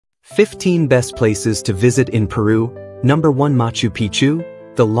15 Best Places to Visit in Peru. Number 1 Machu Picchu,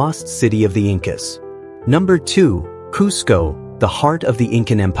 the lost city of the Incas. Number 2 Cusco, the heart of the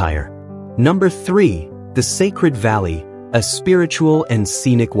Incan Empire. Number 3 the Sacred Valley, a spiritual and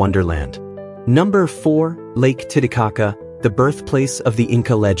scenic wonderland. Number 4 Lake Titicaca, the birthplace of the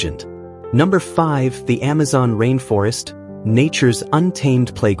Inca legend. Number 5 the Amazon rainforest, nature's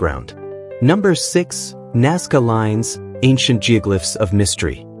untamed playground. Number 6 Nazca Lines, ancient geoglyphs of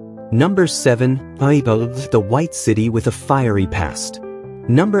mystery. Number 7 the White City with a fiery past.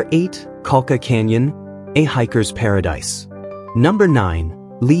 Number 8 Colca Canyon, a hiker's paradise. Number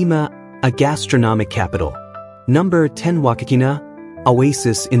 9 Lima, a gastronomic capital. Number 10 Huacachina,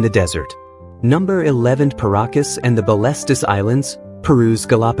 oasis in the desert. Number 11 Paracas and the Ballestas Islands, Peru's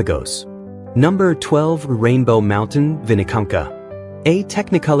Galapagos. Number 12 Rainbow Mountain, Vinacanca, a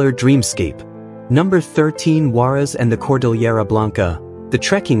technicolor dreamscape. Number 13 Huaraz and the Cordillera Blanca, the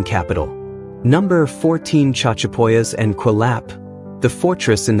trekking capital. Number 14 Chachapoyas and Quilap, the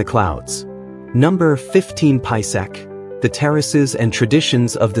fortress in the clouds. Number 15 Paisac, the terraces and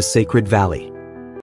traditions of the Sacred Valley.